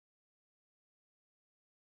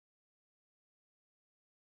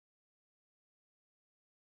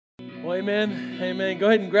Well, amen. Amen. Go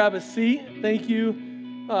ahead and grab a seat. Thank you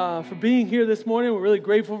for being here this morning. We're really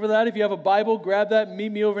grateful for that. If you have a Bible, grab that.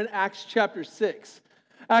 Meet me over in Acts chapter 6.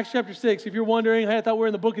 Acts chapter 6. If you're wondering, hey, I thought we were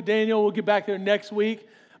in the book of Daniel. We'll get back there next week.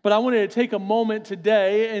 But I wanted to take a moment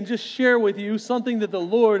today and just share with you something that the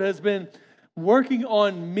Lord has been working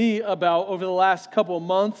on me about over the last couple of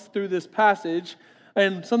months through this passage,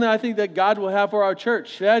 and something I think that God will have for our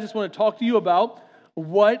church. Today, I just want to talk to you about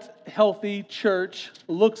what healthy church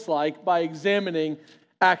looks like by examining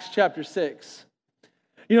Acts chapter 6.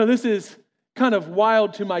 You know, this is kind of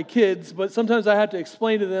wild to my kids, but sometimes I have to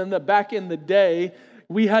explain to them that back in the day,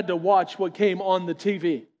 we had to watch what came on the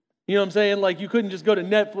TV. You know what I'm saying? Like, you couldn't just go to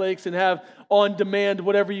Netflix and have on demand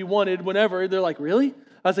whatever you wanted whenever. They're like, really?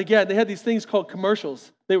 I was like, yeah, they had these things called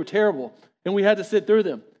commercials. They were terrible, and we had to sit through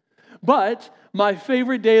them. But my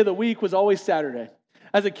favorite day of the week was always Saturday.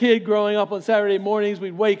 As a kid growing up on Saturday mornings,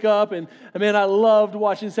 we'd wake up and man, I loved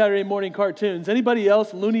watching Saturday morning cartoons. Anybody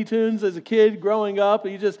else, Looney Tunes as a kid growing up?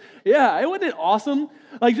 And it wasn't awesome?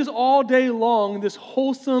 Like just all day long, this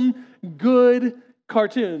wholesome, good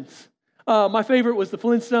cartoons. My favorite was the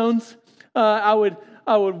Flintstones. I would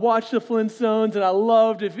watch the Flintstones, and I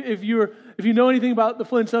loved if you know anything about the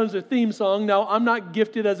Flintstones, their theme song. Now, I'm not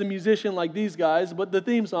gifted as a musician like these guys, but the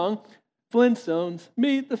theme song, Flintstones,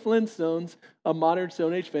 meet the Flintstones, a modern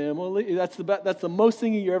Stone Age family. That's the most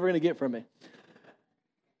singing you're ever going to get from me.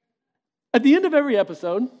 At the end of every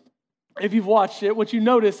episode, if you've watched it, what you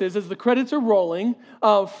notice is as the credits are rolling,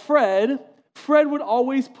 Fred would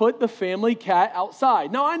always put the family cat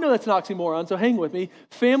outside. Now, I know that's an oxymoron, so hang with me.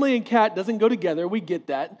 Family and cat doesn't go together. We get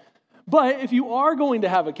that. But if you are going to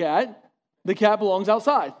have a cat, the cat belongs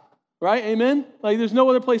outside, right? Amen? Like, there's no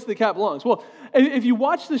other place the cat belongs. Well, if you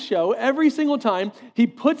watch the show, every single time he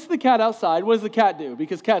puts the cat outside, what does the cat do?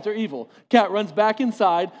 Because cats are evil. Cat runs back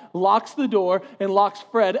inside, locks the door, and locks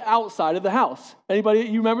Fred outside of the house. Anybody,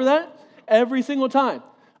 you remember that? Every single time.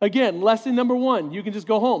 Again, lesson number 1, you can just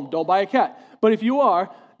go home. Don't buy a cat. But if you are,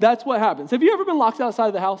 that's what happens. Have you ever been locked outside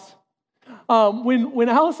of the house? When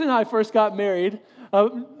Allison and I first got married,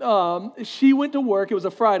 she went to work. It was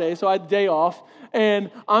a Friday, so I had the day off.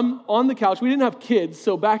 And I'm on the couch. We didn't have kids,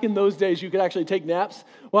 so back in those days, you could actually take naps.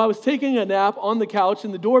 Well, I was taking a nap on the couch,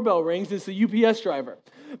 and the doorbell rings. It's the UPS driver.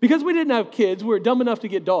 Because we didn't have kids, we were dumb enough to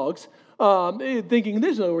get dogs, thinking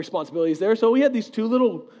there's no responsibilities there. So we had these two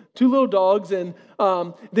little dogs, and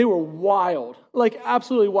they were wild, like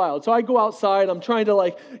absolutely wild. So I go outside, I'm trying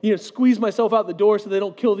to squeeze myself out the door so they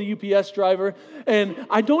don't kill the UPS driver, and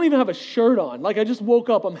I don't even have a shirt on. Like I just woke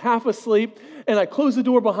up, I'm half asleep, and I close the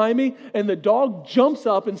door behind me, and the dog jumps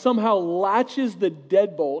up and somehow latches the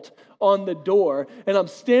deadbolt on the door, and I'm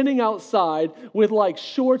standing outside with like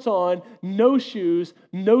shorts on, no shoes,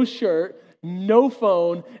 no shirt, no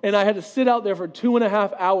phone, and I had to sit out there for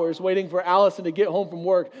 2.5 hours waiting for Allison to get home from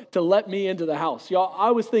work to let me into the house. Y'all,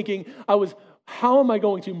 I was thinking, how am I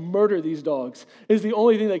going to murder these dogs? Is the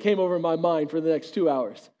only thing that came over my mind for the next 2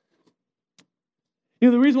 hours. You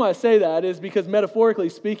know, the reason why I say that is because metaphorically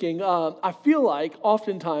speaking, I feel like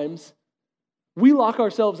oftentimes we lock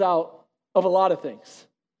ourselves out of a lot of things.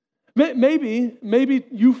 Maybe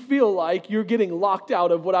you feel like you're getting locked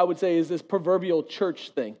out of what I would say is this proverbial church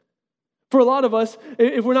thing. For a lot of us,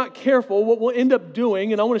 if we're not careful, what we'll end up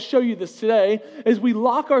doing, and I want to show you this today, is we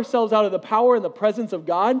lock ourselves out of the power and the presence of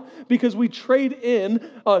God because we trade in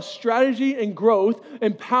strategy and growth,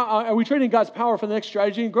 and we trade in God's power for the next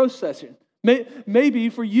strategy and growth session. Maybe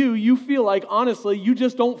for you feel like, honestly, you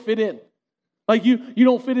just don't fit in. Like you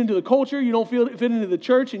don't fit into the culture, you don't fit into the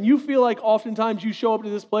church, and you feel like oftentimes you show up to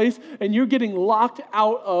this place and you're getting locked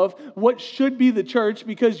out of what should be the church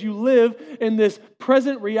because you live in this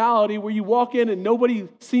present reality where you walk in and nobody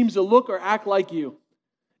seems to look or act like you.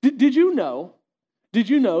 Did you know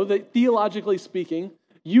that theologically speaking,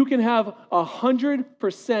 you can have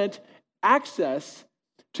 100% access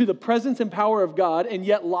to the presence and power of God and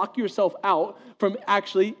yet lock yourself out from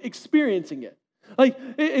actually experiencing it? Like,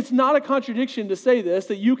 it's not a contradiction to say this,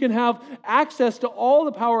 that you can have access to all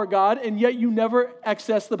the power of God, and yet you never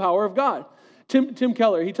access the power of God. Tim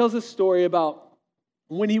Keller, he tells this story about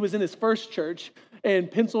when he was in his first church in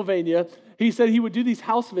Pennsylvania. He said he would do these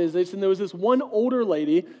house visits, and there was this one older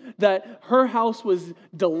lady that her house was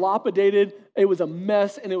dilapidated, it was a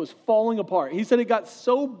mess, and it was falling apart. He said it got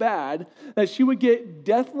so bad that she would get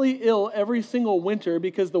deathly ill every single winter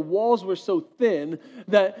because the walls were so thin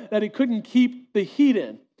that it couldn't keep the heat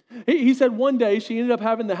in. He said one day she ended up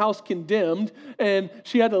having the house condemned, and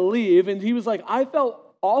she had to leave, and he was like, I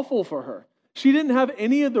felt awful for her. She didn't have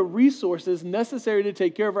any of the resources necessary to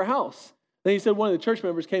take care of her house. Then he said one of the church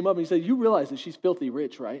members came up and he said, you realize that she's filthy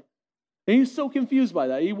rich, right? And he's so confused by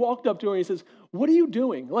that. He walked up to her and he says, what are you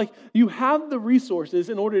doing? Like, you have the resources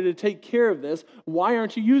in order to take care of this. Why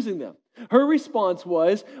aren't you using them? Her response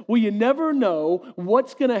was, well, you never know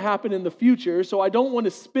what's going to happen in the future, so I don't want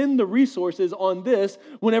to spend the resources on this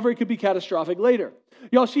whenever it could be catastrophic later.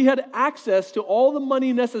 Y'all, she had access to all the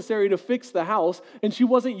money necessary to fix the house, and she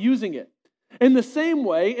wasn't using it. In the same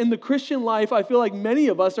way, in the Christian life, I feel like many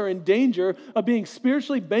of us are in danger of being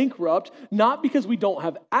spiritually bankrupt, not because we don't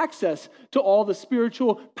have access to all the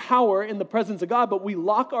spiritual power in the presence of God, but we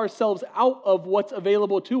lock ourselves out of what's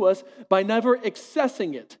available to us by never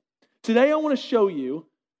accessing it. Today I want to show you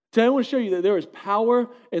that there is power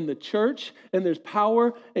in the church and there's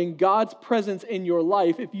power in God's presence in your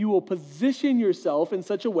life if you will position yourself in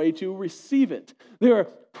such a way to receive it. There are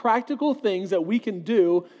practical things that we can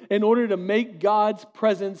do in order to make God's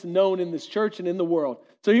presence known in this church and in the world.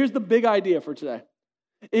 So here's the big idea for today.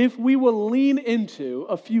 If we will lean into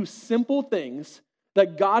a few simple things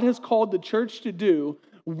that God has called the church to do,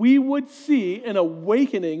 we would see an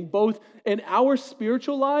awakening both in our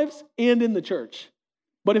spiritual lives and in the church.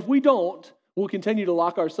 But if we don't, we'll continue to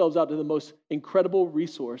lock ourselves out to the most incredible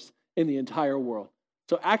resource in the entire world.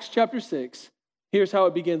 So Acts chapter 6, here's how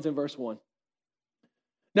it begins in verse 1.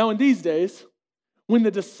 Now in these days, when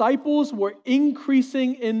the disciples were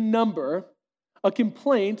increasing in number, a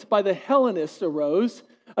complaint by the Hellenists arose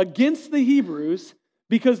against the Hebrews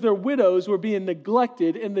because their widows were being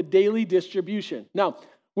neglected in the daily distribution. Now,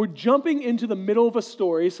 we're jumping into the middle of a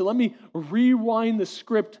story, so let me rewind the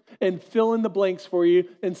script and fill in the blanks for you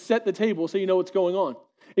and set the table so you know what's going on.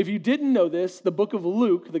 If you didn't know this, the book of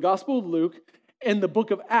Luke, the Gospel of Luke, and the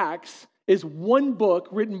book of Acts is one book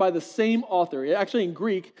written by the same author. Actually, in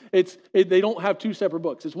Greek, they don't have two separate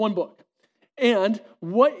books. It's one book. And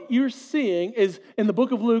what you're seeing is in the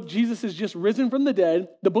book of Luke, Jesus is just risen from the dead.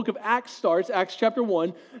 The book of Acts starts, Acts chapter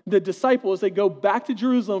 1. The disciples, they go back to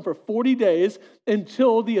Jerusalem for 40 days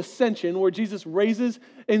until the ascension where Jesus raises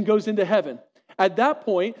and goes into heaven. At that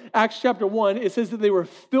point, Acts chapter 1, it says that they were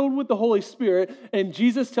filled with the Holy Spirit, and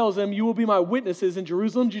Jesus tells them, you will be my witnesses in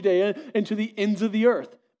Jerusalem, Judea, and to the ends of the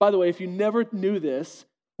earth. By the way, if you never knew this,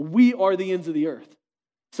 we are the ends of the earth.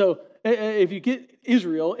 So if you get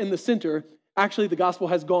Israel in the center, actually the gospel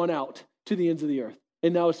has gone out to the ends of the earth,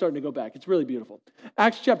 and now it's starting to go back. It's really beautiful.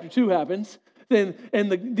 Acts chapter 2 happens. And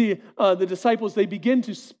the disciples, they begin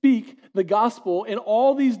to speak the gospel in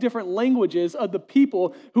all these different languages of the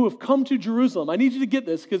people who have come to Jerusalem. I need you to get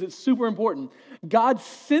this because it's super important. God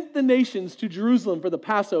sent the nations to Jerusalem for the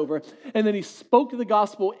Passover, and then he spoke the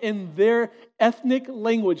gospel in their ethnic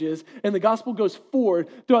languages, and the gospel goes forward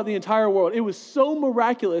throughout the entire world. It was so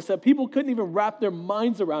miraculous that people couldn't even wrap their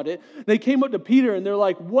minds around it. They came up to Peter, and they're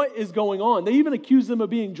like, what is going on? They even accused them of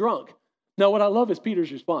being drunk. Now, what I love is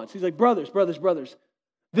Peter's response. He's like, brothers,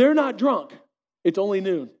 they're not drunk. It's only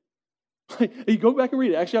noon. You go back and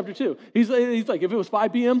read it, Acts chapter 2. He's like, if it was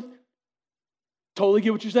 5 p.m., totally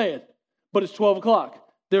get what you're saying. But it's 12 o'clock.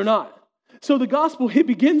 They're not. So the gospel, it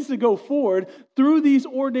begins to go forward through these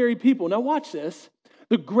ordinary people. Now watch this.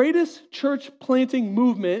 The greatest church planting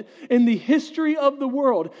movement in the history of the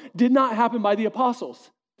world did not happen by the apostles.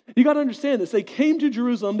 You got to understand this. They came to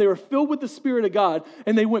Jerusalem, they were filled with the Spirit of God,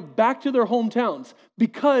 and they went back to their hometowns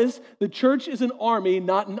because the church is an army,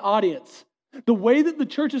 not an audience. The way that the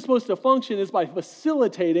church is supposed to function is by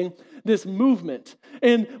facilitating this movement.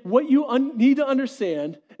 And what you need to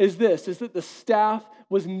understand is this, is that the staff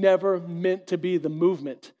was never meant to be the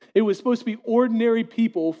movement. It was supposed to be ordinary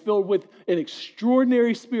people filled with an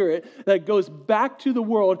extraordinary spirit that goes back to the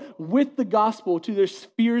world with the gospel to their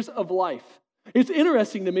spheres of life. It's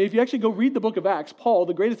interesting to me, if you actually go read the book of Acts, Paul,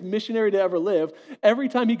 the greatest missionary to ever live, every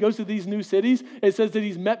time he goes to these new cities, it says that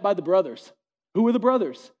he's met by the brothers. Who are the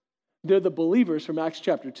brothers? They're the believers from Acts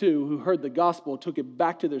chapter 2 who heard the gospel, took it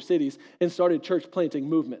back to their cities, and started church planting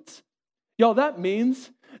movements. Y'all, that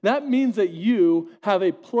means that you have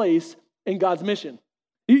a place in God's mission.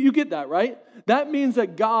 You get that, right? That means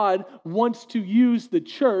that God wants to use the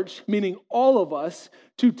church, meaning all of us,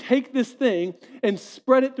 to take this thing and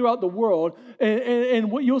spread it throughout the world. And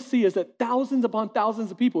what you'll see is that thousands upon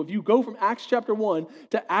thousands of people, if you go from Acts chapter 1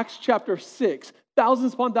 to Acts chapter 6,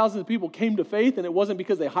 thousands upon thousands of people came to faith, and it wasn't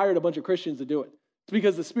because they hired a bunch of Christians to do it. It's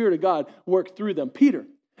because the Spirit of God worked through them. Peter,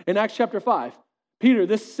 in Acts chapter 5, Peter,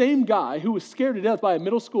 this same guy who was scared to death by a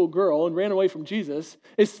middle school girl and ran away from Jesus,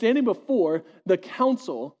 is standing before the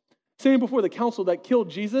council that killed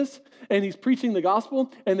Jesus, and he's preaching the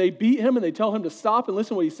gospel, and they beat him, and they tell him to stop, and listen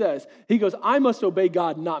to what he says. He goes, I must obey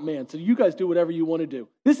God, not man, so you guys do whatever you want to do.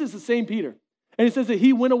 This is the same Peter. And it says that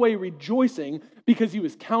he went away rejoicing because he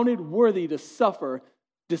was counted worthy to suffer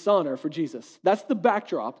dishonor for Jesus. That's the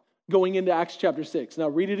backdrop. going into Acts chapter 6. Now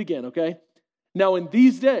read it again, okay? Now in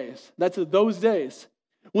these days, that's those days,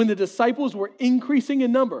 when the disciples were increasing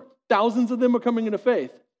in number, thousands of them were coming into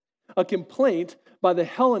faith, a complaint by the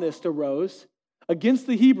Hellenists arose against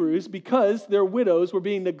the Hebrews because their widows were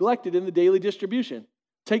being neglected in the daily distribution.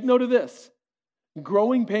 Take note of this.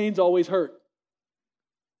 Growing pains always hurt.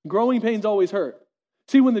 Growing pains always hurt.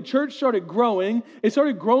 See, when the church started growing, it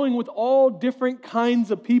started growing with all different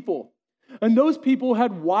kinds of people. And those people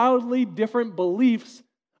had wildly different beliefs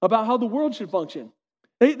about how the world should function.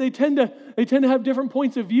 They tend to have different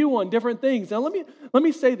points of view on different things. Now let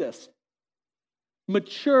me say this.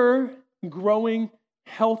 Mature, growing,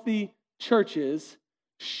 healthy churches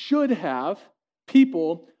should have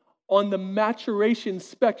people on the maturation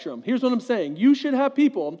spectrum. Here's what I'm saying. You should have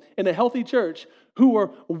people in a healthy church who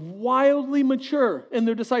are wildly mature in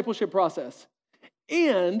their discipleship process.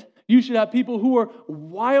 And you should have people who are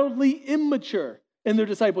wildly immature in their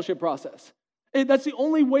discipleship process. That's the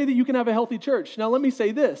only way that you can have a healthy church. Now, let me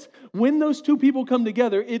say this. When those two people come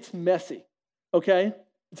together, it's messy, okay?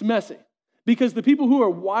 It's messy. Because the people who are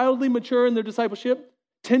wildly mature in their discipleship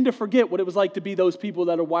tend to forget what it was like to be those people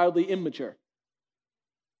that are wildly immature.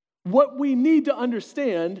 What we need to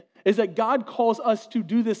understand is that God calls us to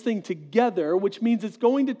do this thing together, which means it's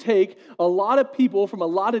going to take a lot of people from a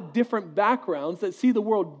lot of different backgrounds that see the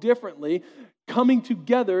world differently coming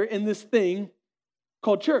together in this thing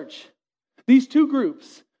called church. These two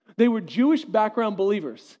groups, they were Jewish background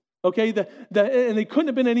believers, okay? And they couldn't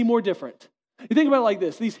have been any more different. You think about it like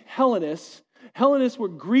this. These Hellenists were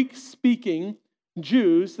Greek-speaking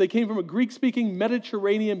Jews. They came from a Greek-speaking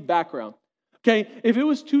Mediterranean background. Okay, if it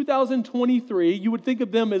was 2023, you would think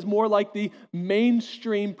of them as more like the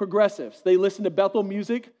mainstream progressives. They listened to Bethel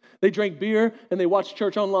music, they drank beer, and they watched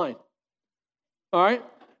church online. All right?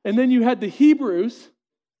 And then you had the Hebrews.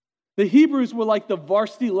 The Hebrews were like the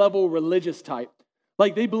varsity level religious type.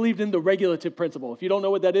 Like they believed in the regulative principle. If you don't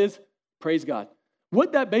know what that is, praise God.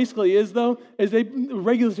 What that basically is, though, is the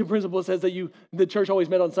regulative principle says that the church always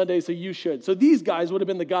met on Sundays, so you should. So these guys would have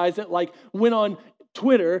been the guys that like went on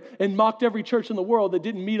Twitter and mocked every church in the world that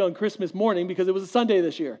didn't meet on Christmas morning because it was a Sunday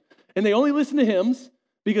this year. And they only listen to hymns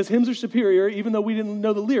because hymns are superior, even though we didn't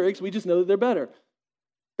know the lyrics, we just know that they're better.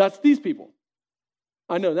 That's these people.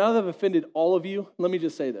 I know, now that I've offended all of you, let me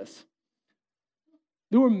just say this.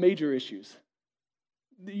 There were major issues.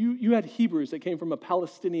 You had Hebrews that came from a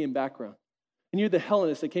Palestinian background, and you had the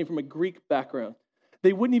Hellenists that came from a Greek background.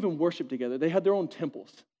 They wouldn't even worship together. They had their own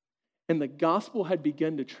temples. And the gospel had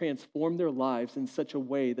begun to transform their lives in such a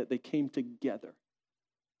way that they came together.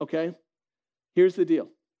 Okay? Here's the deal.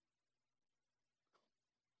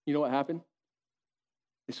 You know what happened?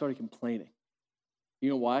 They started complaining. You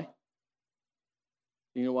know why?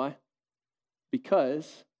 You know why?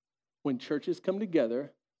 Because when churches come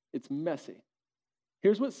together, it's messy.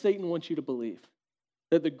 Here's what Satan wants you to believe.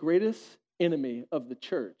 That the greatest enemy of the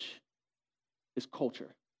church is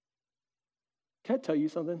culture. Can I tell you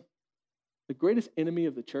something? The greatest enemy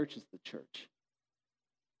of the church is the church.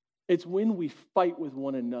 It's when we fight with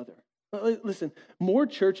one another. Listen, more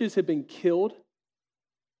churches have been killed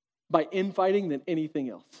by infighting than anything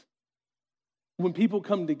else. When people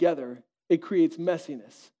come together, it creates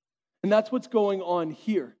messiness. And that's what's going on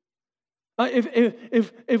here.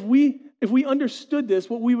 If we understood this,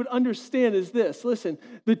 what we would understand is this. Listen,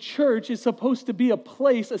 the church is supposed to be a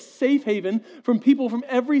place, a safe haven from people from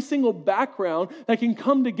every single background that can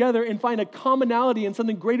come together and find a commonality in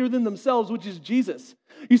something greater than themselves, which is Jesus.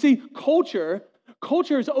 You see, culture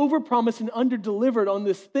is overpromised and underdelivered on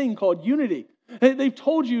this thing called unity. They've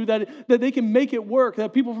told you that they can make it work,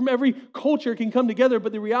 that people from every culture can come together,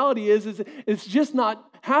 but the reality is it's just not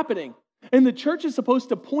happening. And the church is supposed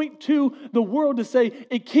to point to the world to say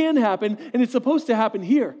it can happen, and it's supposed to happen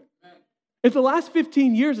here. If the last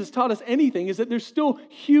 15 years has taught us anything, is that there's still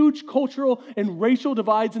huge cultural and racial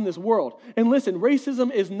divides in this world. And listen,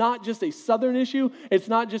 racism is not just a Southern issue. It's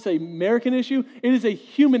not just an American issue. It is a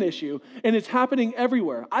human issue, and it's happening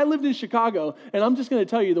everywhere. I lived in Chicago, and I'm just going to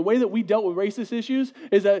tell you, the way that we dealt with racist issues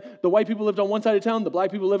is that the white people lived on one side of town, the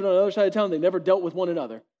black people lived on the other side of town. They never dealt with one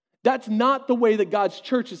another. That's not the way that God's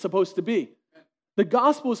church is supposed to be. The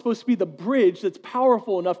gospel is supposed to be the bridge that's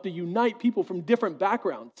powerful enough to unite people from different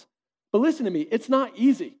backgrounds. But listen to me, it's not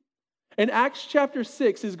easy. And Acts chapter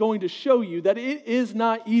 6 is going to show you that it is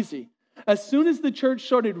not easy. As soon as the church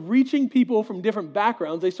started reaching people from different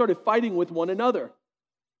backgrounds, they started fighting with one another.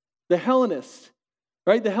 The Hellenists,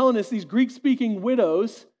 right? The Hellenists, these Greek-speaking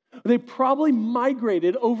widows, they probably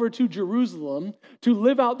migrated over to Jerusalem to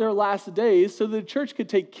live out their last days so the church could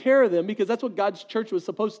take care of them because that's what God's church was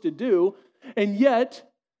supposed to do. And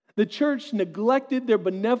yet, The church neglected their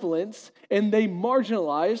benevolence and they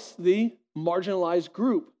marginalized the marginalized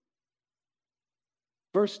group.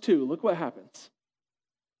 Verse 2, look what happens.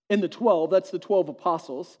 And the 12, that's the 12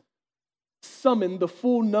 apostles, summoned the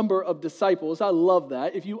full number of disciples. I love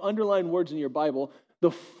that. If you underline words in your Bible,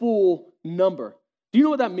 the full number. Do you know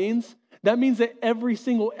what that means? That means that every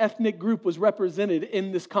single ethnic group was represented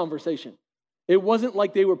in this conversation. It wasn't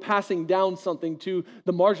like they were passing down something to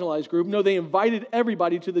the marginalized group. No, they invited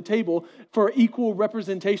everybody to the table for equal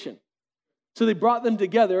representation. So they brought them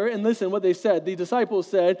together, and listen what they said. The disciples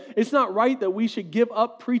said, "It's not right that we should give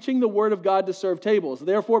up preaching the word of God to serve tables.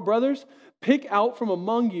 Therefore, brothers, pick out from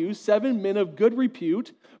among you 7 men of good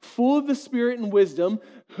repute, full of the Spirit and wisdom,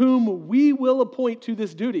 whom we will appoint to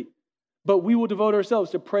this duty. But we will devote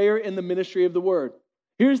ourselves to prayer and the ministry of the word."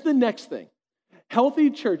 Here's the next thing. Healthy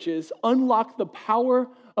churches unlock the power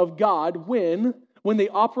of God when they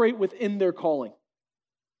operate within their calling.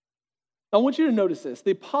 I want you to notice this.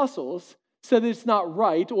 The apostles said that it's not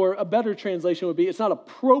right, or a better translation would be, it's not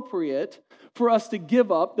appropriate for us to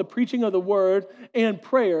give up the preaching of the word and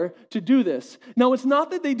prayer to do this. Now, it's not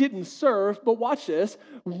that they didn't serve, but watch this.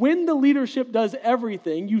 When the leadership does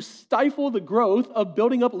everything, you stifle the growth of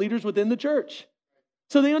building up leaders within the church.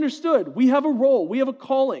 So they understood, we have a role, we have a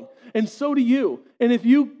calling, and so do you. And if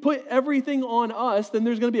you put everything on us, then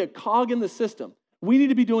there's going to be a cog in the system. We need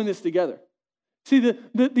to be doing this together. See,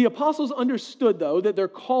 the apostles understood, though, that their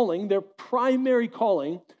calling, their primary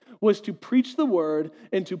calling, was to preach the word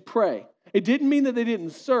and to pray. It didn't mean that they didn't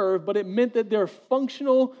serve, but it meant that their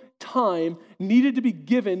functional time needed to be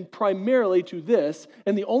given primarily to this,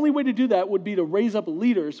 and the only way to do that would be to raise up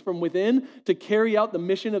leaders from within to carry out the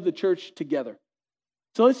mission of the church together.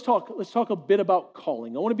 So let's talk a bit about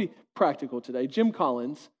calling. I want to be practical today. Jim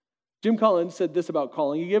Collins said this about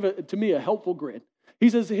calling. He gave to me a helpful grid. He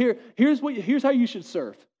says, here's how you should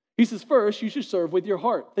serve. He says, first, you should serve with your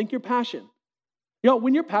heart. Think your passion. You know,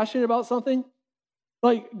 when you're passionate about something,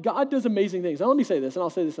 like God does amazing things. Now let me say this, and I'll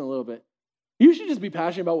say this in a little bit. You should just be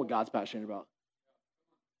passionate about what God's passionate about.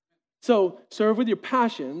 So serve with your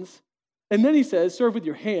passions. And then he says, serve with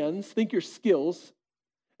your hands. Think your skills.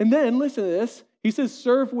 And then, listen to this. He says,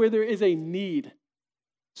 serve where there is a need.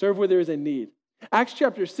 Serve where there is a need. Acts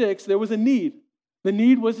chapter 6, there was a need. The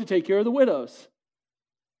need was to take care of the widows.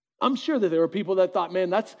 I'm sure that there were people that thought,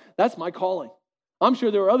 man, that's my calling. I'm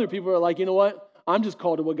sure there were other people who are like, you know what? I'm just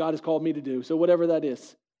called to what God has called me to do. So whatever that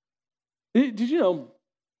is. Did you know,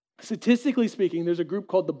 statistically speaking, there's a group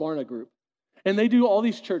called the Barna Group. And they do all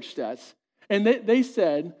these church stats. And they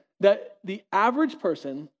said that the average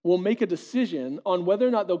person will make a decision on whether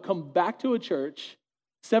or not they'll come back to a church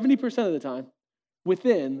 70% of the time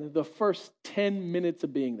within the first 10 minutes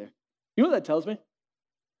of being there. You know what that tells me?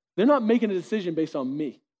 They're not making a decision based on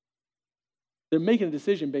me. They're making a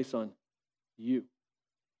decision based on you.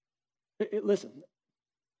 Listen,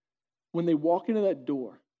 when they walk into that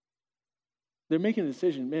door, they're making a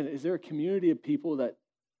decision, man, is there a community of people that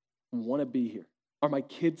want to be here? Are my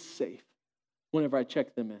kids safe whenever I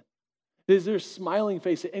check them in? Is there a smiling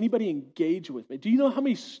face? Did anybody engage with me? Do you know how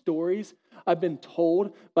many stories I've been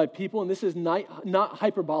told by people, and this is not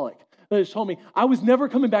hyperbolic, that has told me, I was never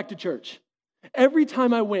coming back to church. Every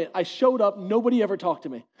time I went, I showed up, nobody ever talked to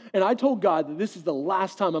me. And I told God that this is the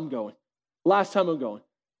last time I'm going. Last time I'm going.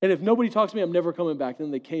 And if nobody talks to me, I'm never coming back.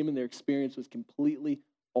 Then they came and their experience was completely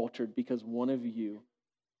altered because one of you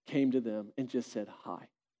came to them and just said hi.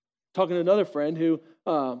 Talking to another friend who,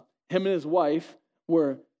 him and his wife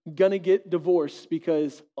were going to get divorced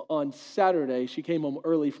because on Saturday, she came home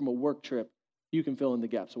early from a work trip. You can fill in the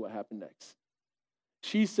gaps of what happened next.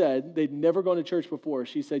 She said they'd never gone to church before.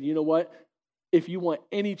 She said, you know what? If you want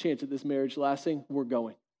any chance of this marriage lasting, we're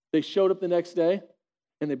going. They showed up the next day,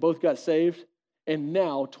 and they both got saved. And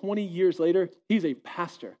now, 20 years later, he's a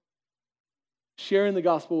pastor sharing the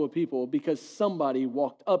gospel with people because somebody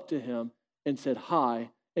walked up to him and said hi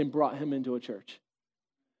and brought him into a church.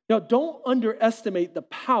 Now, don't underestimate the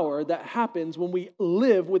power that happens when we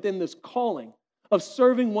live within this calling of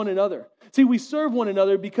serving one another. See, we serve one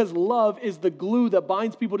another because love is the glue that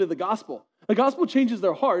binds people to the gospel. The gospel changes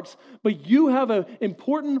their hearts, but you have an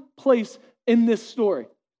important place in this story.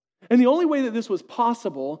 And the only way that this was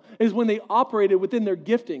possible is when they operated within their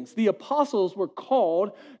giftings. The apostles were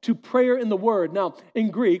called to prayer in the word. Now,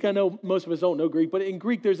 in Greek, I know most of us don't know Greek, but in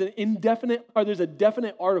Greek there's a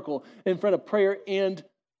definite article in front of prayer and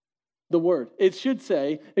the word. It should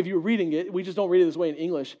say, if you're reading it, we just don't read it this way in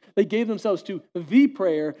English, they gave themselves to the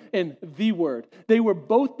prayer and the word. They were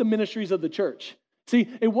both the ministries of the church. See,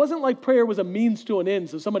 it wasn't like prayer was a means to an end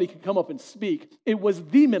so somebody could come up and speak. It was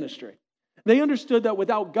the ministry. They understood that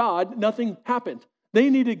without God, nothing happened. They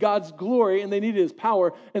needed God's glory and they needed his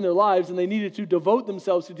power in their lives, and they needed to devote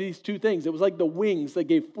themselves to these two things. It was like the wings that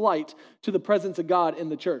gave flight to the presence of God in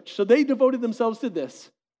the church. So they devoted themselves to this.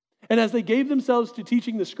 And as they gave themselves to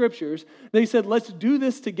teaching the scriptures, they said, let's do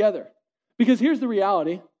this together. Because here's the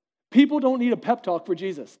reality. People don't need a pep talk for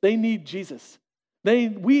Jesus. They need Jesus.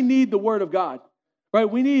 We need the word of God. Right?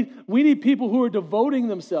 We need people who are devoting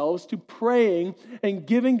themselves to praying and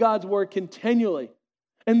giving God's word continually.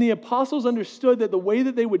 And the apostles understood that the way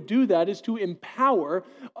that they would do that is to empower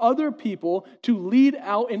other people to lead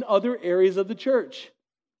out in other areas of the church.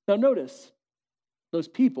 Now notice, those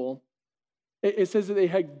people, it says that they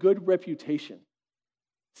had good reputation.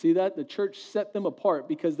 See that? The church set them apart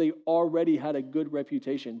because they already had a good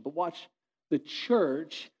reputation. But watch, the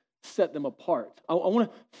church set them apart. I want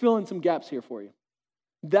to fill in some gaps here for you.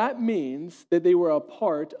 That means that they were a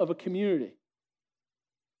part of a community.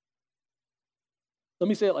 Let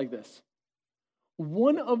me say it like this.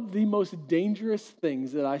 One of the most dangerous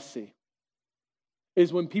things that I see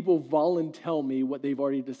is when people volunteer me what they've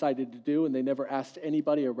already decided to do and they never asked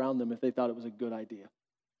anybody around them if they thought it was a good idea.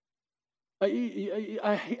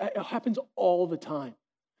 It happens all the time.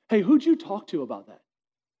 Hey, who'd you talk to about that?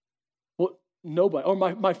 Well, nobody. Or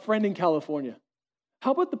my friend in California.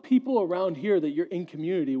 How about the people around here that you're in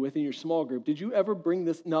community with in your small group? Did you ever bring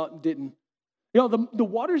this? No, didn't. You know, the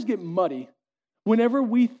waters get muddy whenever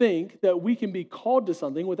we think that we can be called to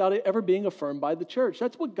something without it ever being affirmed by the church.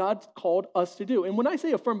 That's what God's called us to do. And when I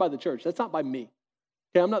say affirmed by the church, that's not by me.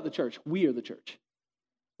 Okay, I'm not the church. We are the church.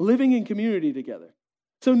 Living in community together.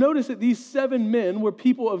 So notice that these 7 men were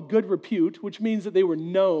people of good repute, which means that they were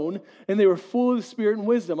known and they were full of the Spirit and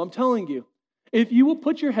wisdom. I'm telling you, if you will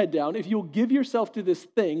put your head down, if you'll give yourself to this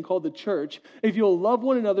thing called the church, if you'll love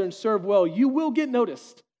one another and serve well, you will get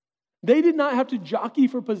noticed. They did not have to jockey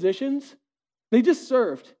for positions. They just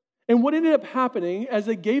served. And what ended up happening as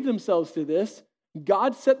they gave themselves to this,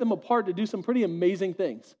 God set them apart to do some pretty amazing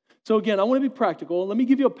things. So again, I want to be practical. Let me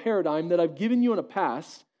give you a paradigm that I've given you in the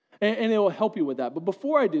past, and it will help you with that. But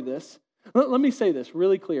before I do this, let me say this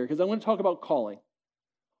really clear, because I want to talk about calling.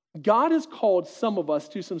 God has called some of us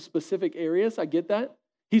to some specific areas. I get that.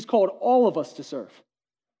 He's called all of us to serve.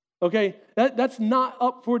 Okay? That's not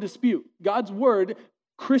up for dispute. God's word,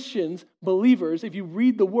 Christians, believers, if you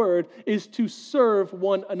read the word, is to serve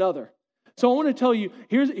one another. So I want to tell you,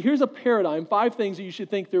 here's a paradigm, 5 things that you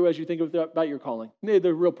should think through as you think about your calling.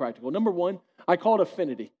 They're real practical. Number 1, I call it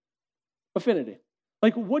affinity. Affinity.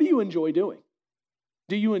 Like, what do you enjoy doing?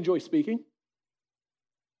 Do you enjoy speaking?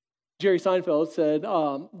 Jerry Seinfeld said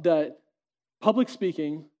that public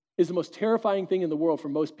speaking is the most terrifying thing in the world for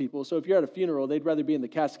most people. So if you're at a funeral, they'd rather be in the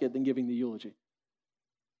casket than giving the eulogy.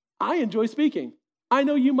 I enjoy speaking. I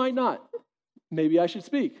know you might not. Maybe I should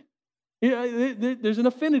speak. There's an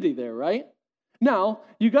affinity there, right? Now,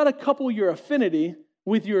 you got to couple your affinity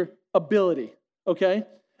with your ability, okay?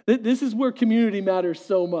 This is where community matters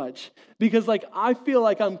so much. Because, I feel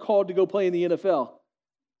like I'm called to go play in the NFL.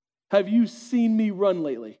 Have you seen me run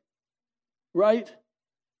lately? Right?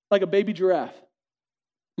 Like a baby giraffe.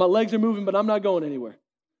 My legs are moving, but I'm not going anywhere.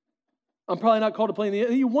 I'm probably not called to play in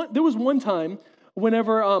the... There was one time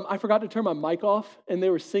whenever I forgot to turn my mic off and they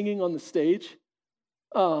were singing on the stage.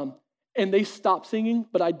 And they stopped singing,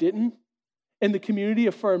 but I didn't. And the community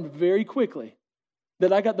affirmed very quickly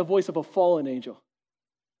that I got the voice of a fallen angel.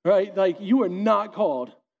 Right? Like, you are not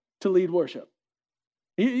called to lead worship.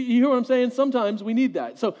 You hear what I'm saying? Sometimes we need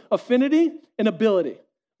that. So affinity and ability.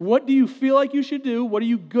 What do you feel like you should do? What are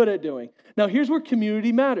you good at doing? Now, here's where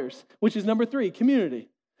community matters, which is number 3, community.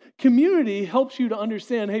 Community helps you to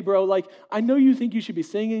understand, hey, bro, I know you think you should be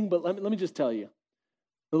singing, but let me just tell you,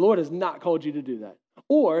 the Lord has not called you to do that.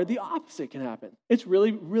 Or the opposite can happen. It's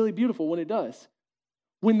really, really beautiful when it does.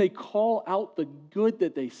 When they call out the good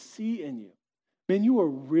that they see in you. Man, you are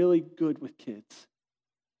really good with kids.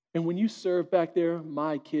 And when you serve back there,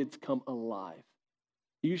 my kids come alive.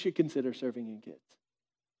 You should consider serving in kids.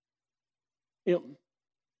 You know,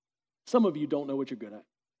 some of you don't know what you're good at.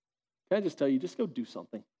 Can I just tell you, just go do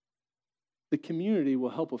something. The community will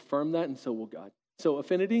help affirm that, and so will God. So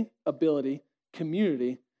affinity, ability,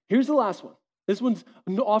 community. Here's the last one. This one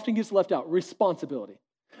often gets left out, responsibility.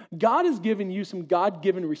 God has given you some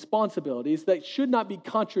God-given responsibilities that should not be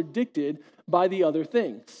contradicted by the other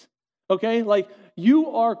things. Okay? Like,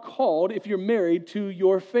 you are called, if you're married, to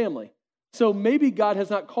your family. So maybe God has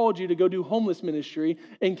not called you to go do homeless ministry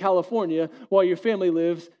in California while your family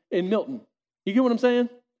lives in Milton. You get what I'm saying?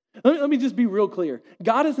 Let me just be real clear.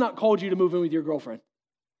 God has not called you to move in with your girlfriend.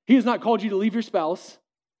 He has not called you to leave your spouse.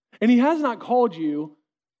 And he has not called you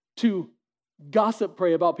to gossip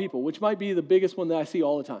pray about people, which might be the biggest one that I see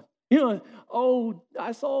all the time. You know, oh,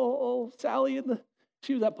 I saw Sally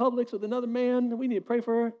she was at Publix with another man. We need to pray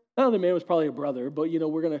for her. That other man was probably a brother, but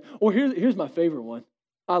we're going to, or here's my favorite one.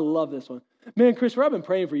 I love this one. Man, Christopher, I've been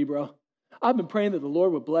praying for you, bro. I've been praying that the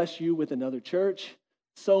Lord would bless you with another church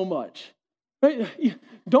so much. Right?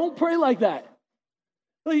 Don't pray like that.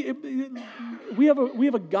 We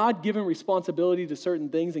have a God-given responsibility to certain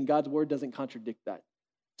things, and God's word doesn't contradict that.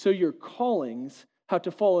 So your callings have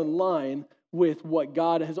to fall in line with what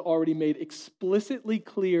God has already made explicitly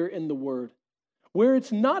clear in the word. Where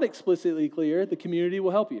it's not explicitly clear, the community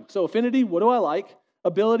will help you. So affinity, what do I like?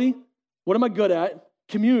 Ability, what am I good at?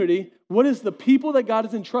 Community, what is the people that God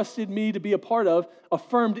has entrusted me to be a part of,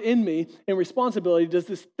 affirmed in me? And responsibility, does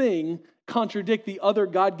this thing contradict the other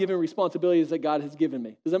God-given responsibilities that God has given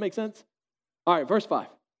me? Does that make sense? All right, verse 5.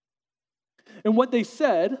 And what they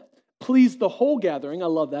said pleased the whole gathering. I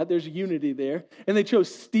love that. There's unity there. And they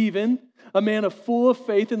chose Stephen, a man full of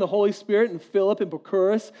faith in the Holy Spirit, and Philip and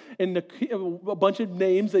Prochorus, and a bunch of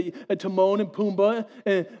names, Timon and Pumbaa,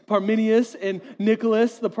 and Parmenius and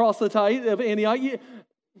Nicholas, the proselyte of Antioch.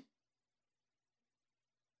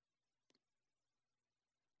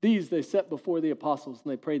 These they set before the apostles,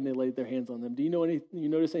 and they prayed and they laid their hands on them. Do you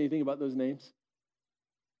notice anything about those names?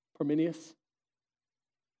 Parmenius?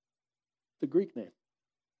 The Greek name.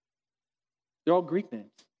 They're all Greek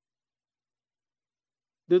names.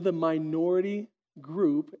 They're the minority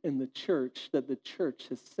group in the church that the church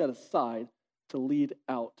has set aside to lead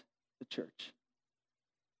out the church.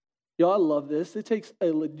 Y'all, I love this. It takes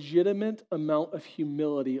a legitimate amount of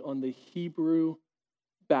humility on the Hebrew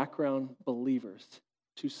background believers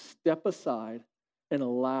to step aside and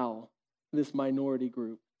allow this minority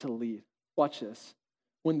group to lead. Watch this.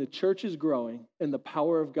 When the church is growing and the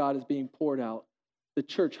power of God is being poured out, the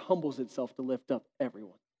church humbles itself to lift up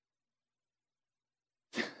everyone.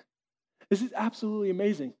 This is absolutely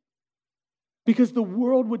amazing because the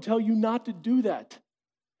world would tell you not to do that.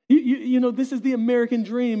 This is the American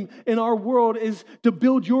dream in our world, is to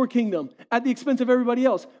build your kingdom at the expense of everybody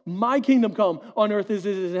else. My kingdom come on earth as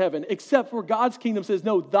it is in heaven, except for God's kingdom says,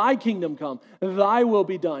 no, thy kingdom come, thy will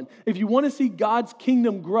be done. If you want to see God's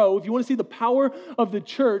kingdom grow, if you want to see the power of the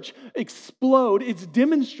church explode, it's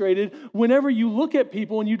demonstrated whenever you look at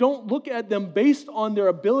people and you don't look at them based on their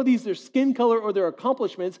abilities, their skin color, or their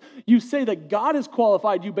accomplishments. You say that God has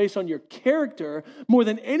qualified you based on your character more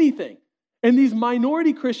than anything. And these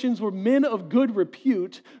minority Christians were men of good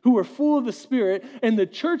repute who were full of the Spirit, and the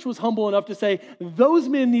church was humble enough to say, those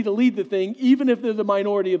men need to lead the thing, even if they're the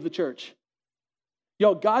minority of the church.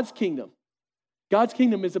 God's kingdom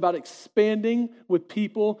is about expanding with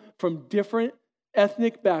people from different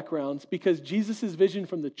ethnic backgrounds, because Jesus' vision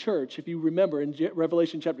from the church, if you remember in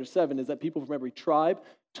Revelation chapter 7, is that people from every tribe,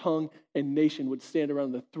 tongue, and nation would stand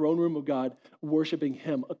around the throne room of God, worshiping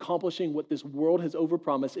him, accomplishing what this world has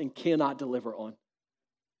overpromised and cannot deliver on.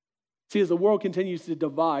 See, as the world continues to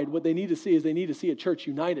divide, what they need to see is they need to see a church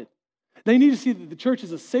united. They need to see that the church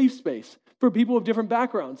is a safe space for people of different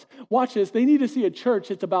backgrounds. Watch this. They need to see a church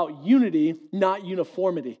that's about unity, not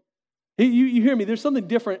uniformity. You hear me? There's something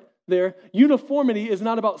different there. Uniformity is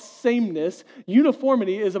not about sameness.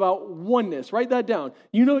 Uniformity is about oneness. Write that down.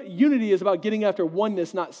 Unity is about getting after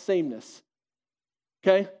oneness, not sameness.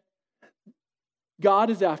 Okay? God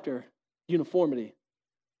is after uniformity.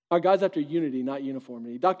 God's after unity, not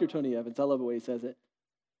uniformity. Dr. Tony Evans, I love the way he says it.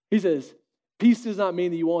 He says, peace does not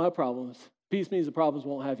mean that you won't have problems. Peace means the problems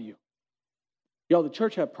won't have you. The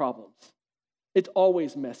church had problems. It's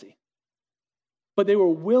always messy. But they were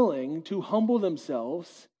willing to humble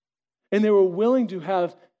themselves, and they were willing to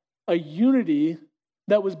have a unity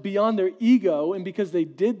that was beyond their ego. And because they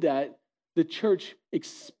did that, the church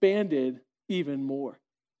expanded even more.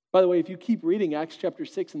 By the way, if you keep reading Acts chapter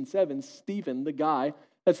 6 and 7, Stephen, the guy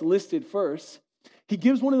that's listed first, he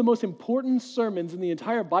gives one of the most important sermons in the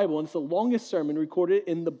entire Bible, and it's the longest sermon recorded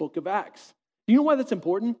in the book of Acts. Do you know why that's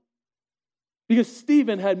important? Because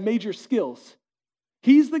Stephen had major skills.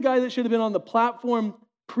 He's the guy that should have been on the platform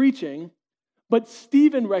preaching, but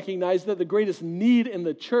Stephen recognized that the greatest need in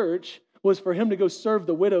the church was for him to go serve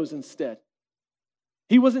the widows instead.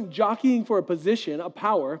 He wasn't jockeying for a position, a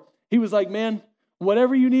power. He was like, man,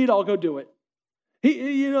 whatever you need, I'll go do it.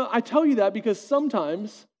 I tell you that because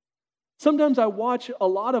sometimes I watch a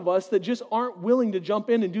lot of us that just aren't willing to jump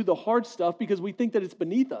in and do the hard stuff because we think that it's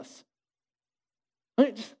beneath us.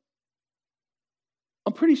 I'm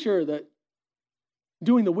pretty sure that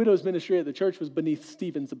doing the widow's ministry at the church was beneath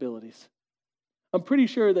Stephen's abilities. I'm pretty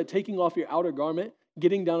sure that taking off your outer garment,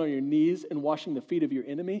 getting down on your knees, and washing the feet of your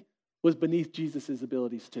enemy was beneath Jesus'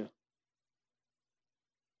 abilities too.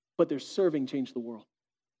 But their serving changed the world.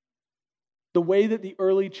 The way that the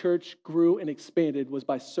early church grew and expanded was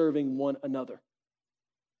by serving one another.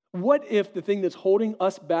 What if the thing that's holding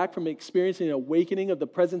us back from experiencing an awakening of the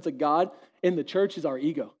presence of God in the church is our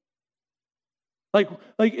ego? Like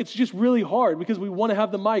it's just really hard because we want to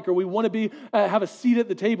have the mic, or we want to have a seat at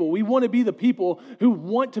the table. We want to be the people who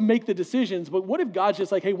want to make the decisions. But what if God's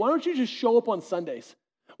just like, hey, why don't you just show up on Sundays?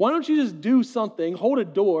 Why don't you just do something, hold a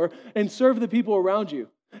door, and serve the people around you?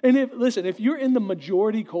 And if you're in the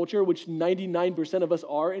majority culture, which 99% of us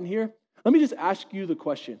are in here, let me just ask you the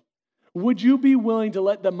question. Would you be willing to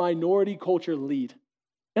let the minority culture lead?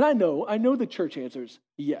 And I know the church answers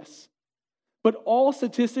yes. But all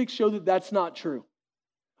statistics show that that's not true.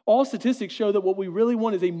 All statistics show that what we really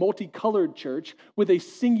want is a multicolored church with a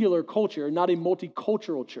singular culture, not a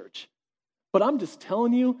multicultural church. But I'm just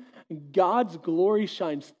telling you, God's glory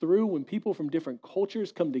shines through when people from different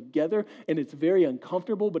cultures come together, and it's very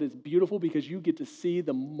uncomfortable, but it's beautiful because you get to see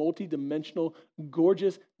the multidimensional,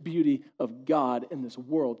 gorgeous beauty of God in this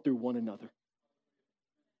world through one another.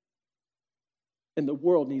 And the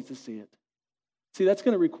world needs to see it. See, that's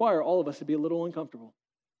going to require all of us to be a little uncomfortable.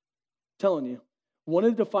 I'm telling you, one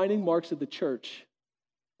of the defining marks of the church,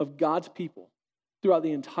 of God's people, throughout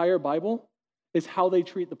the entire Bible, is how they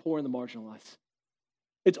treat the poor and the marginalized.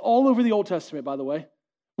 It's all over the Old Testament, by the way.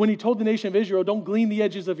 When he told the nation of Israel, don't glean the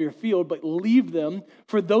edges of your field, but leave them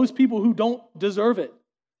for those people who don't deserve it.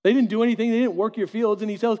 They didn't do anything. They didn't work your fields.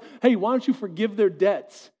 And he tells, hey, why don't you forgive their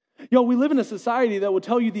debts? We live in a society that will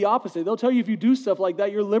tell you the opposite. They'll tell you if you do stuff like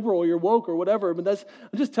that, you're liberal, you're woke, or whatever. But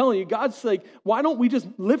I'm just telling you, God's like, why don't we just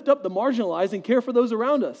lift up the marginalized and care for those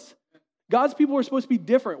around us? God's people are supposed to be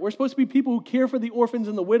different. We're supposed to be people who care for the orphans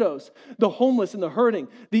and the widows, the homeless and the hurting,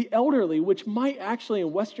 the elderly, which might actually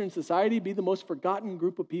in Western society be the most forgotten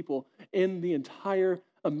group of people in the entire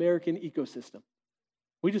American ecosystem.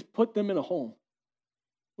 We just put them in a home.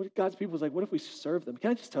 What God's people is like, what if we serve them?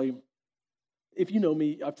 Can I just tell you, if you know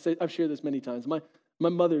me, I've shared this many times. My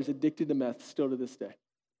mother's addicted to meth still to this day.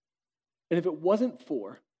 And if it wasn't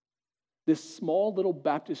for this small little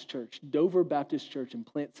Baptist church, Dover Baptist Church in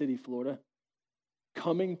Plant City, Florida,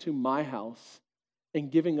 coming to my house and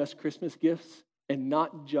giving us Christmas gifts and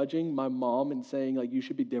not judging my mom and saying, like, you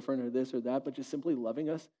should be different or this or that, but just simply loving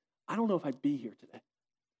us, I don't know if I'd be here today.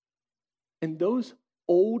 And those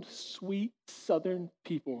old, sweet Southern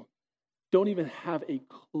people don't even have a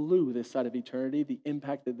clue this side of eternity, the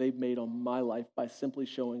impact that they've made on my life by simply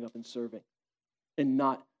showing up and serving and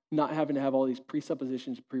not having to have all these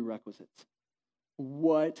presuppositions and prerequisites.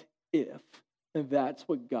 What if that's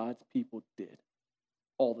what God's people did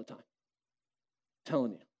all the time? I'm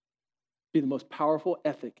telling you, be the most powerful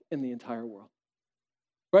ethic in the entire world.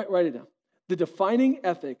 Write it down. The defining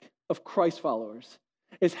ethic of Christ followers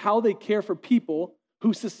is how they care for people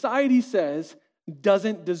who society says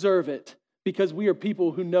doesn't deserve it, because we are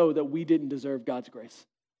people who know that we didn't deserve God's grace.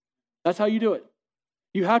 That's how you do it.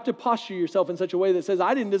 You have to posture yourself in such a way that says,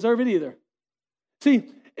 I didn't deserve it either. See,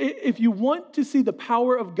 if you want to see the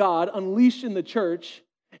power of God unleashed in the church,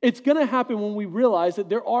 it's going to happen when we realize that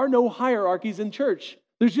there are no hierarchies in church.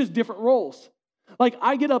 There's just different roles. Like,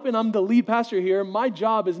 I get up and I'm the lead pastor here. My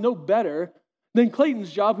job is no better than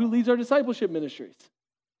Clayton's job, who leads our discipleship ministries.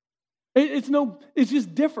 It's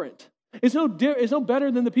just different. It's no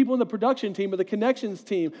better than the people in the production team or the connections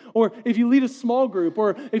team, or if you lead a small group,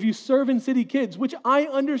 or if you serve in City Kids, which I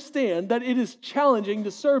understand that it is challenging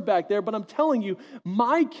to serve back there, but I'm telling you,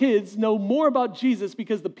 my kids know more about Jesus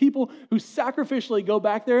because the people who sacrificially go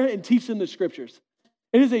back there and teach them the scriptures.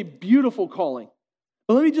 It is a beautiful calling.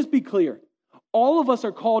 But let me just be clear. All of us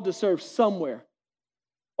are called to serve somewhere.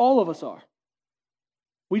 All of us are.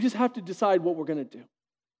 We just have to decide what we're going to do.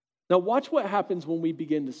 Now watch what happens when we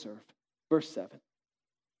begin to serve. Verse 7.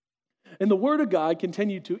 And the word of God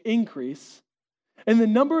continued to increase, and the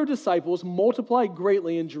number of disciples multiplied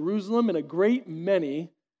greatly in Jerusalem, and a great many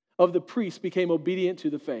of the priests became obedient to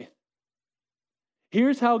the faith.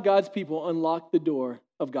 Here's how God's people unlock the door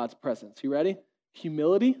of God's presence. You ready?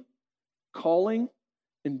 Humility, calling,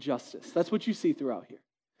 and justice. That's what you see throughout here.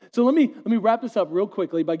 So let me wrap this up real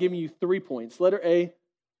quickly by giving you 3 points. Letter A,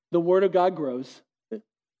 the word of God grows.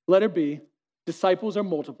 Letter B, disciples are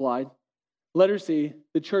multiplied. Letter C,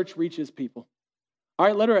 the church reaches people. All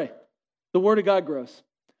right, letter A, the word of God grows.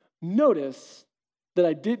 Notice that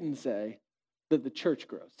I didn't say that the church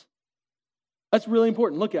grows. That's really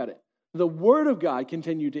important. Look at it. The word of God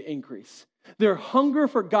continued to increase. Their hunger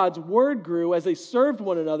for God's word grew as they served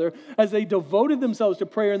one another, as they devoted themselves to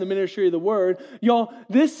prayer and the ministry of the word. Y'all,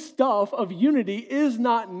 this stuff of unity is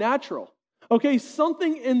not natural. Okay,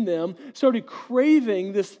 something in them started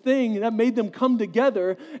craving this thing that made them come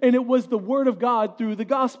together, and it was the word of God through the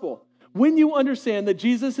gospel. When you understand that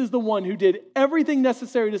Jesus is the one who did everything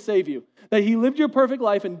necessary to save you, that he lived your perfect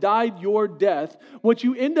life and died your death, what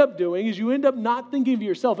you end up doing is you end up not thinking of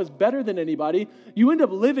yourself as better than anybody. You end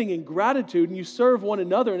up living in gratitude and you serve one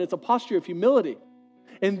another, and it's a posture of humility.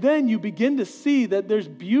 And then you begin to see that there's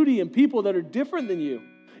beauty in people that are different than you.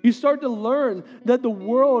 You start to learn that the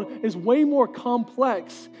world is way more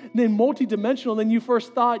complex and multidimensional than you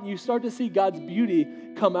first thought, and you start to see God's beauty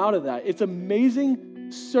come out of that. It's an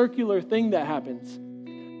amazing circular thing that happens.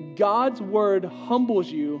 God's word humbles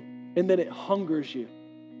you, and then it hungers you.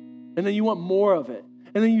 And then you want more of it.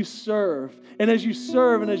 And then you serve. And as you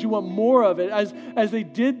serve and as you want more of it, as they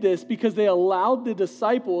did this because they allowed the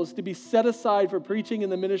disciples to be set aside for preaching in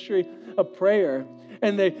the ministry of prayer,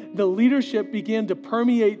 and the leadership began to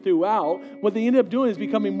permeate throughout, what they ended up doing is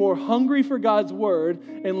becoming more hungry for God's word,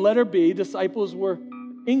 and letter B, disciples were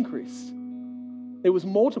increased. It was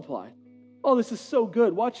multiplied. Oh, this is so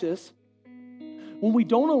good. Watch this. When we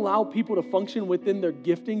don't allow people to function within their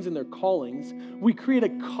giftings and their callings, we create a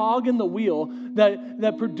cog in the wheel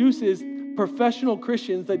that produces professional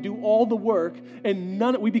Christians that do all the work,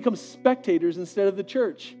 and we become spectators instead of the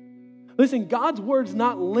church. Listen, God's word's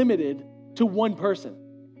not limited to one person.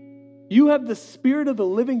 You have the Spirit of the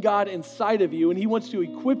living God inside of you, and he wants to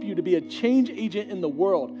equip you to be a change agent in the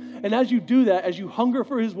world. And as you do that, as you hunger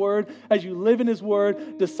for his word, as you live in his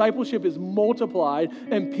word, discipleship is multiplied,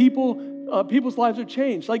 and people's lives are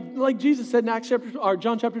changed. Like Jesus said in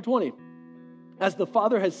John chapter 20, as the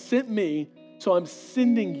Father has sent me, so I'm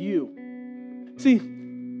sending you. See,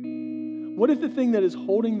 what if the thing that is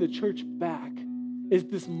holding the church back is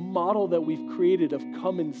this model that we've created of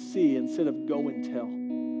come and see instead of go and tell?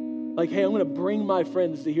 Like, hey, I'm going to bring my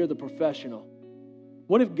friends to hear the professional.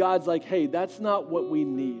 What if God's like, hey, that's not what we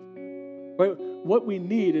need? Right? What we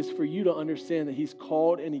need is for you to understand that he's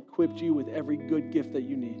called and equipped you with every good gift that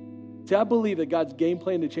you need. See, I believe that God's game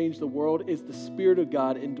plan to change the world is the Spirit of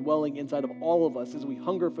God indwelling inside of all of us as we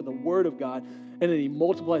hunger for the Word of God, and then he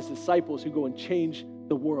multiplies disciples who go and change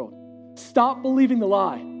the world. Stop believing the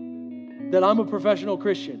lie that I'm a professional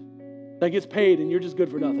Christian that gets paid and you're just good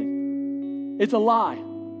for nothing. It's a lie.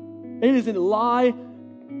 It is a lie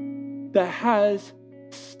that has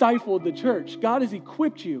stifled the church. God has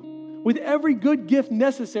equipped you with every good gift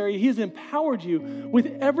necessary. He has empowered you with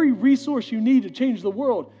every resource you need to change the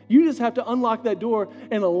world. You just have to unlock that door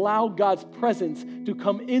and allow God's presence to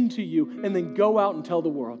come into you, and then go out and tell the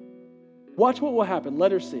world. Watch what will happen.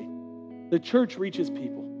 Letter C. The church reaches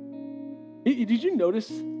people. Did you notice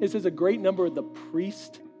it says a great number of the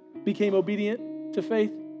priests became obedient to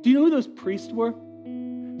faith? Do you know who those priests were?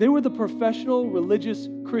 They were the professional religious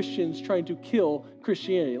Christians trying to kill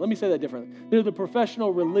Christianity. Let me say that differently. They're the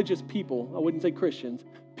professional religious people, I wouldn't say Christians,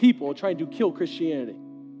 people trying to kill Christianity.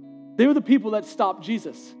 They were the people that stopped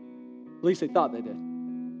Jesus. At least they thought they did.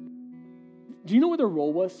 Do you know what their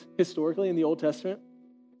role was historically in the Old Testament?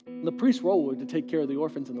 The priest's role was to take care of the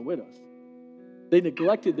orphans and the widows. They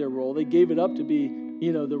neglected their role. They gave it up to be,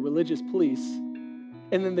 the religious police.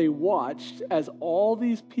 And then they watched as all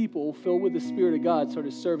these people filled with the Spirit of God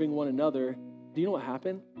started serving one another. Do you know what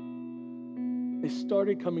happened? They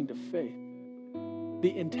started coming to faith.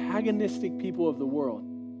 The antagonistic people of the world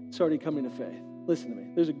started coming to faith. Listen to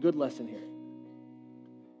me. There's a good lesson here.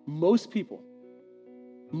 Most people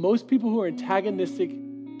who are antagonistic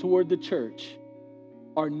toward the church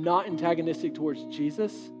are not antagonistic towards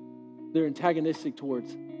Jesus. They're antagonistic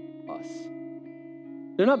towards us.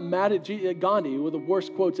 They're not mad at Gandhi with the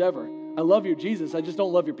worst quotes ever. I love your Jesus, I just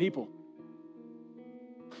don't love your people.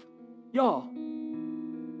 Y'all,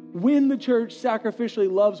 when the church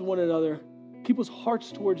sacrificially loves one another, people's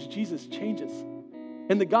hearts towards Jesus changes.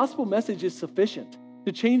 And the gospel message is sufficient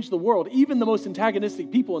to change the world, even the most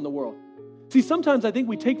antagonistic people in the world. See, sometimes I think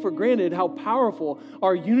we take for granted how powerful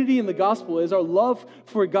our unity in the gospel is, our love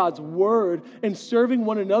for God's word and serving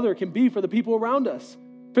one another can be for the people around us.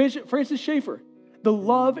 Francis Schaeffer, the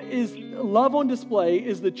love on display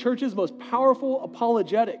is the church's most powerful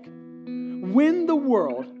apologetic. When the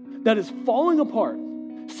world that is falling apart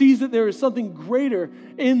sees that there is something greater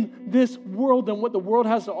in this world than what the world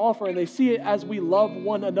has to offer, and they see it as we love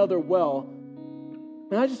one another well,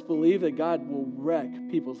 and I just believe that God will wreck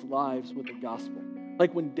people's lives with the gospel.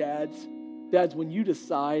 Like when dads, when you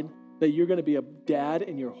decide that you're going to be a dad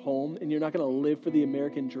in your home and you're not going to live for the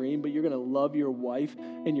American dream, but you're going to love your wife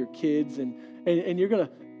and your kids, and you're going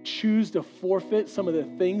to choose to forfeit some of the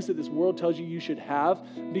things that this world tells you should have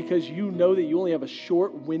because you know that you only have a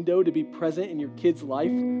short window to be present in your kid's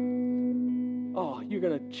life. Oh, you're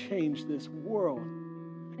going to change this world.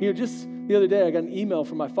 Just the other day, I got an email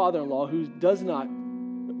from my father-in-law who does not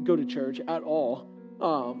go to church at all.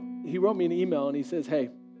 he wrote me an email and he says, hey,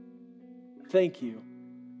 thank you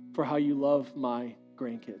for how you love my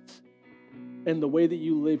grandkids and the way that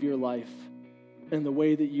you live your life and the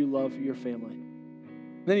way that you love your family.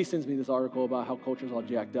 And then he sends me this article about how culture's all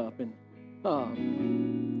jacked up. And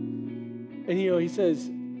he says,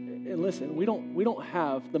 and listen, we don't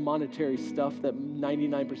have the monetary stuff that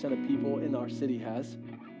 99% of people in our city has,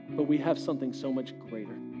 but we have something so much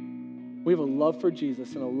greater. We have a love for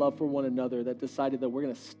Jesus and a love for one another that decided that we're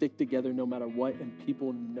going to stick together no matter what, and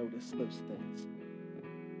people notice those things.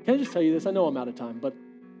 Can I just tell you this? I know I'm out of time, but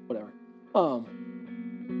whatever.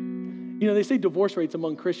 They say divorce rates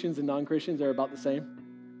among Christians and non-Christians are about the same.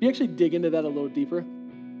 If you actually dig into that a little deeper,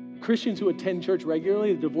 Christians who attend church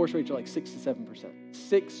regularly, the divorce rates are like 6 to 7%.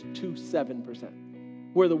 6 to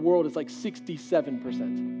 7%. Where the world is like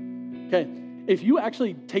 67%. Okay, if you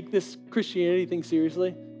actually take this Christianity thing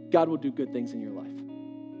seriously, God will do good things in your life.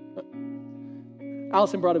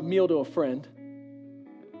 Allison brought a meal to a friend,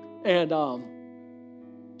 and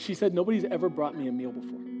she said, nobody's ever brought me a meal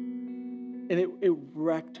before. And it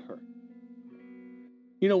wrecked her.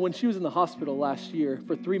 When she was in the hospital last year,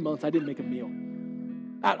 for 3 months, I didn't make a meal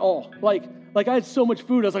at all. Like I had so much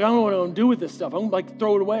food, I was like, I don't know what I'm going to do with this stuff. I'm like,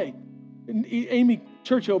 throw it away. And Amy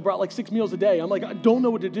Churchill brought like 6 meals a day. I'm like, I don't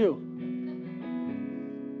know what to do.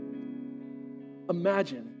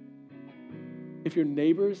 Imagine if your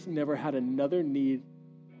neighbors never had another need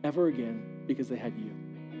ever again because they had you.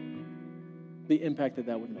 The impact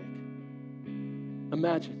that would make.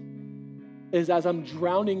 Imagine as I'm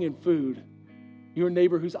drowning in food, your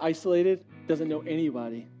neighbor who's isolated, doesn't know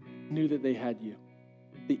anybody, knew that they had you.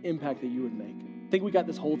 The impact that you would make. I think we got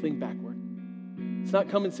this whole thing backward. It's not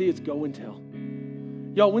come and see, it's go and tell.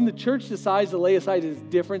 Y'all, when the church decides to lay aside its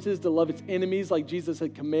differences to love its enemies like Jesus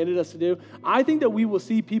had commanded us to do, I think that we will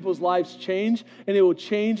see people's lives change, and it will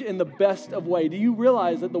change in the best of way. Do you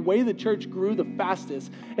realize that the way the church grew the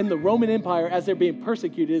fastest in the Roman Empire as they're being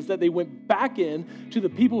persecuted is that they went back in to the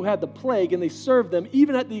people who had the plague and they served them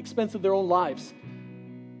even at the expense of their own lives.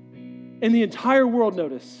 And the entire world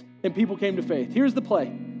noticed, and people came to faith. Here's the play.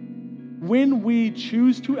 When we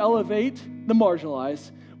choose to elevate the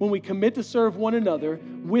marginalized, when we commit to serve one another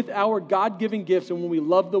with our God-given gifts, and when we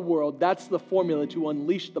love the world, that's the formula to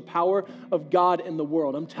unleash the power of God in the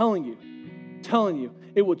world. I'm telling you,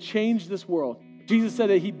 it will change this world. Jesus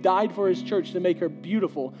said that he died for his church to make her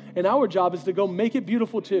beautiful, and our job is to go make it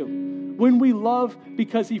beautiful too. When we love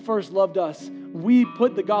because he first loved us, we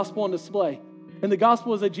put the gospel on display. And the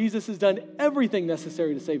gospel is that Jesus has done everything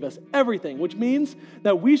necessary to save us, everything, which means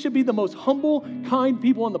that we should be the most humble, kind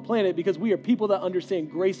people on the planet because we are people that understand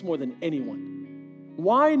grace more than anyone.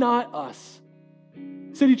 Why not us?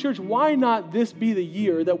 City Church, why not this be the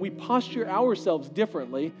year that we posture ourselves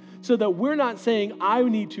differently so that we're not saying, I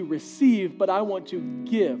need to receive, but I want to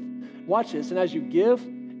give. Watch this, and as you give,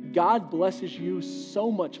 God blesses you so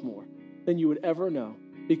much more than you would ever know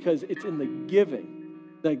because it's in the giving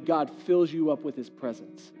that God fills you up with his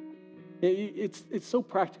presence. It's so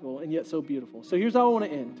practical and yet so beautiful. So here's how I want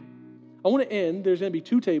to end. There's going to be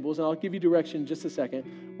 2 tables, and I'll give you direction in just a second,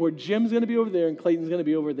 where Jim's going to be over there and Clayton's going to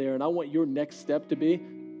be over there, and I want your next step to be,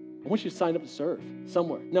 I want you to sign up to serve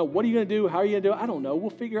somewhere. Now, what are you going to do? How are you going to do it? I don't know.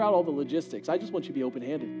 We'll figure out all the logistics. I just want you to be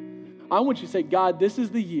open-handed. I want you to say, God, this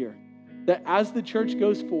is the year that as the church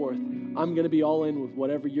goes forth, I'm going to be all in with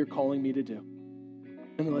whatever you're calling me to do.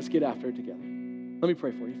 And then let's get after it together. Let me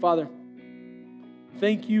pray for you. Father,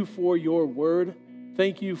 thank you for your word.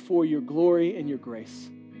 Thank you for your glory and your grace.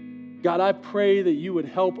 God, I pray that you would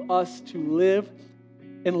help us to live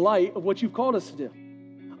in light of what you've called us to do.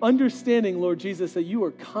 Understanding, Lord Jesus, that you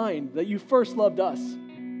are kind, that you first loved us,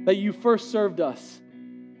 that you first served us,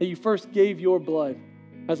 that you first gave your blood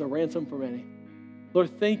as a ransom for many.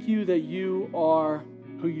 Lord, thank you that you are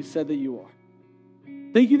who you said that you are.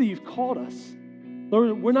 Thank you that you've called us.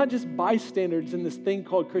 Lord, we're not just bystanders in this thing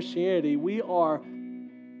called Christianity. We are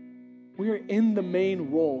in the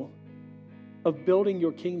main role of building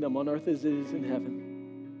your kingdom on earth as it is in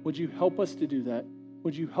heaven. Would you help us to do that?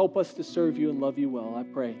 Would you help us to serve you and love you well? I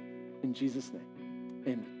pray in Jesus' name.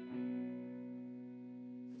 Amen.